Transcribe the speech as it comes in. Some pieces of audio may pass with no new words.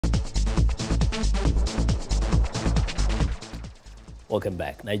Welcome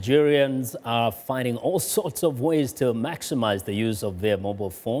back. Nigerians are finding all sorts of ways to maximize the use of their mobile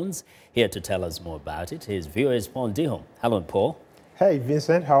phones. Here to tell us more about it is VOA's Paul Ndiho. Hello, Paul. Hey,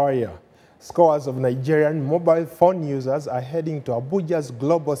 Vincent, how are you? Scores of Nigerian mobile phone users are heading to Abuja's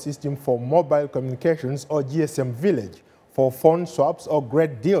Global System for Mobile Communications, or GSM Village, for phone swaps or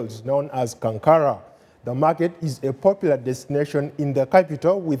great deals known as Kankara. The market is a popular destination in the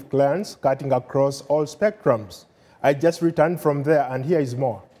capital, with clients cutting across all spectrums. I just returned from there, and here is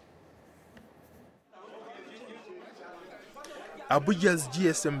more. Abuja's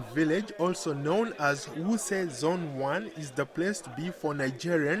GSM Village, also known as Wuse Zone 1, is the place to be for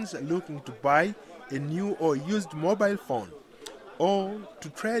Nigerians looking to buy a new or used mobile phone, or to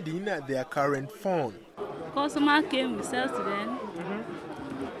trade in their current phone. Customer came, we sell to them.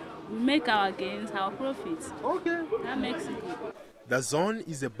 We make our gains, our profits. Okay. That makes it good. The zone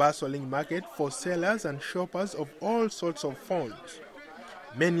is a bustling market for sellers and shoppers of all sorts of phones.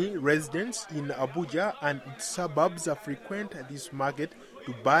 Many residents in Abuja and its suburbs frequent this market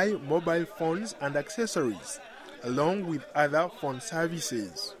to buy mobile phones and accessories, along with other phone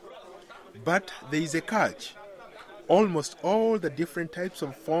services. But there is a catch. Almost all the different types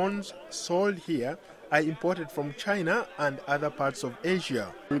of phones sold here are imported from China and other parts of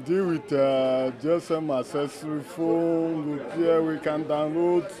Asia. We deal with GSM accessory phone. Here we can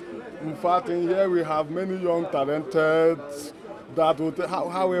download. In fact, in here we have many young talented that would,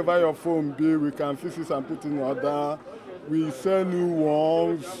 however your phone be, we can fix it and put in order. We sell new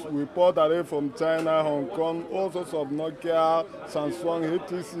ones. We import away from China, Hong Kong, all sorts of Nokia, Samsung,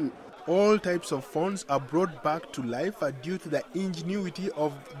 etc. All types of phones are brought back to life due to the ingenuity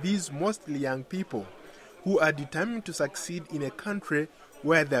of these mostly young people, who are determined to succeed in a country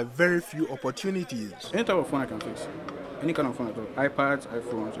where there are very few opportunities. Any type of phone I can fix. Any kind of phone at all. iPads,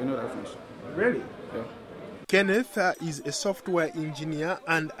 iPhones, any other phones. Really? Yeah. Kenneth is a software engineer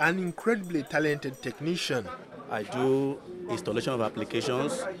and an incredibly talented technician. I do installation of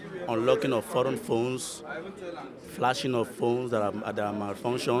applications, unlocking of foreign phones, flashing of phones that are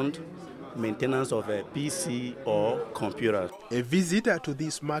malfunctioned, maintenance of a PC or computer. A visitor to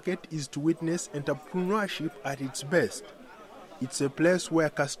this market is to witness entrepreneurship at its best. It's a place where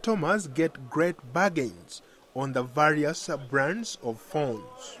customers get great bargains on the various brands of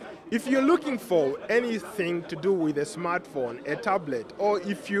phones. If you're looking for anything to do with a smartphone, a tablet, or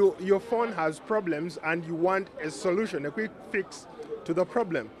if your phone has problems and you want a solution, a quick fix to the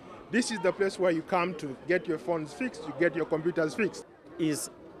problem, this is the place where you come to get your phones fixed, you get your computers fixed. Is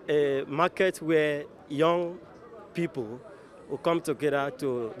a market where young people will come together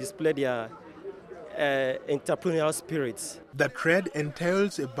to display their entrepreneurial spirits. The trade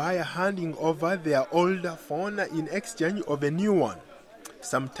entails a buyer handing over their older phone in exchange of a new one.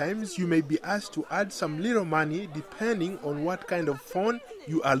 Sometimes you may be asked to add some little money depending on what kind of phone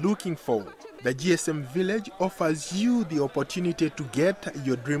you are looking for. The GSM Village offers you the opportunity to get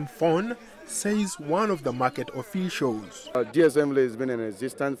your dream phone, says one of the market officials. GSM Village has been in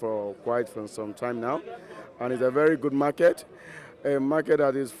existence for quite some time now, and it's a very good market. A market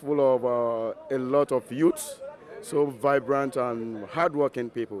that is full of a lot of youths, so vibrant and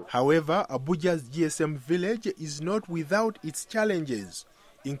hardworking people. However, Abuja's GSM Village is not without its challenges,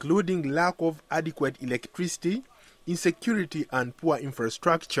 including lack of adequate electricity, insecurity, and poor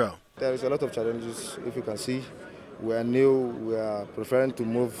infrastructure. There is a lot of challenges. If you can see, we are new. We are preferring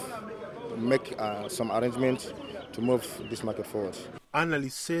to make some arrangements to move this market forward.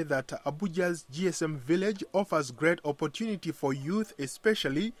 Analysts say that Abuja's GSM Village offers great opportunity for youth,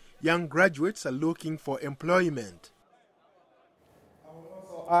 especially young graduates are looking for employment. I will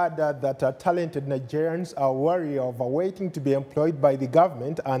also add that talented Nigerians are wary of waiting to be employed by the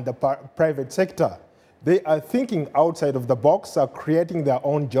government and the private sector. They are thinking outside of the box, creating their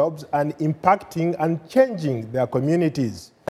own jobs and impacting and changing their communities.